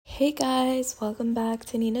Hey guys, welcome back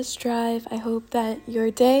to Nina's Drive. I hope that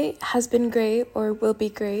your day has been great or will be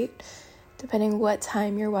great, depending what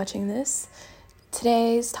time you're watching this.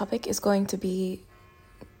 Today's topic is going to be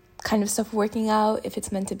kind of stuff working out, if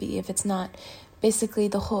it's meant to be, if it's not. Basically,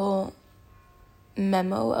 the whole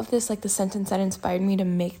memo of this, like the sentence that inspired me to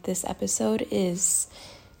make this episode is,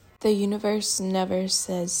 the universe never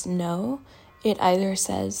says no. It either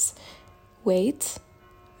says, wait,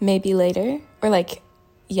 maybe later, or like,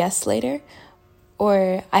 yes later,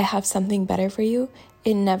 or I have something better for you.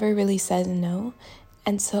 It never really says no.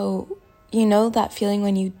 And so, you know that feeling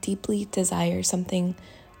when you deeply desire something,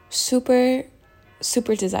 super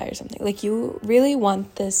desire something, like you really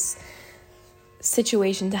want this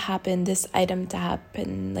situation to happen, this item to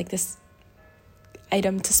happen, like this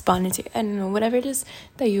item to spawn into, I don't know, whatever it is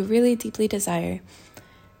that you really deeply desire.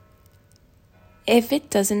 If it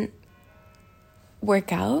doesn't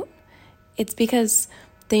work out, it's because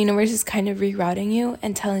the universe is kind of rerouting you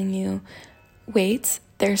and telling you, wait,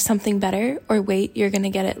 there's something better, or wait, you're going to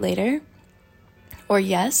get it later, or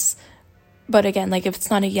yes. But again, like if it's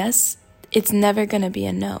not a yes, it's never going to be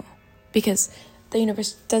a no, because the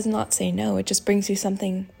universe does not say no. It just brings you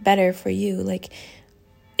something better for you. Like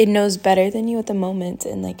it knows better than you at the moment.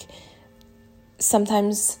 And like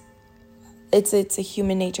sometimes it's a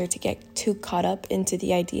human nature to get too caught up into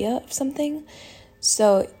the idea of something.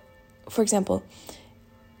 So for example,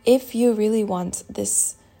 if you really want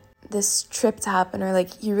this trip to happen, or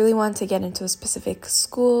like you really want to get into a specific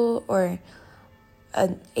school or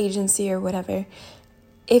an agency or whatever,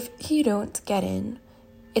 if you don't get in,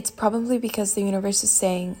 it's probably because the universe is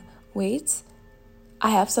saying, wait, I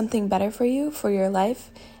have something better for you, for your life.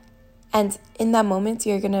 And in that moment,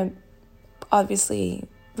 you're going to obviously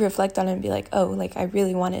reflect on it and be like, oh, like I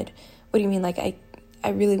really wanted, what do you mean? Like I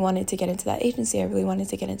really wanted to get into that agency. I really wanted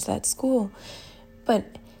to get into that school.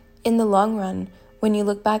 But in the long run, when you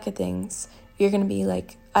look back at things, you're going to be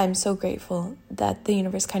like, I'm so grateful that the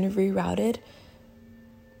universe kind of rerouted,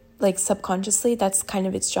 like subconsciously. That's kind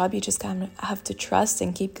of its job. You just kind of have to trust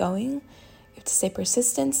and keep going. You have to stay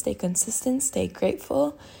persistent, stay consistent, stay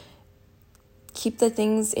grateful. Keep the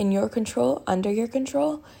things in your control under your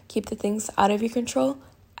control. Keep the things out of your control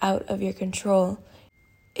out of your control.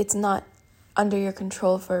 It's not under your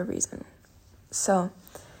control for a reason. So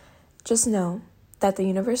just know that the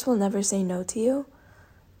universe will never say no to you.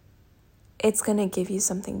 It's going to give you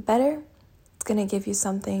something better. It's going to give you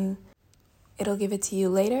something. It'll give it to you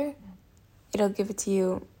later. It'll give it to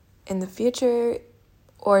you in the future,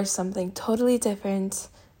 or something totally different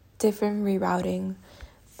rerouting,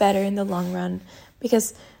 better in the long run.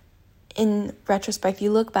 Because in retrospect,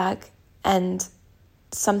 you look back and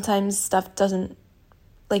sometimes stuff doesn't,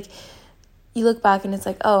 like, you look back and it's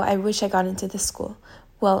like, oh, I wish I got into this school.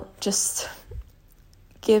 Well, just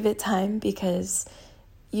give it time, because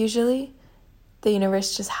usually the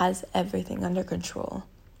universe just has everything under control.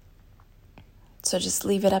 So just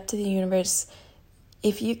leave it up to the universe.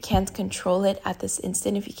 If you can't control it at this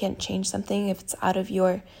instant, if you can't change something, if it's out of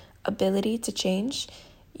your ability to change,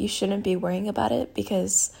 you shouldn't be worrying about it,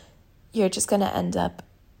 because you're just going to end up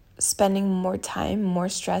spending more time, more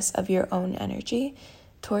stress of your own energy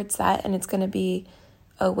towards that, and it's going to be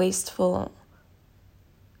a wasteful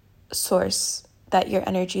source that your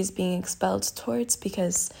energy is being expelled towards,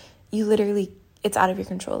 because you literally, it's out of your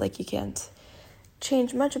control. Like you can't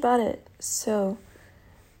change much about it. So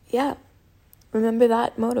yeah, remember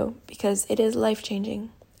that motto, because it is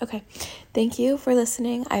life-changing. Okay, thank you for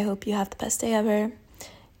listening. I hope you have the best day ever.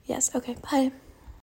 Yes, okay, bye.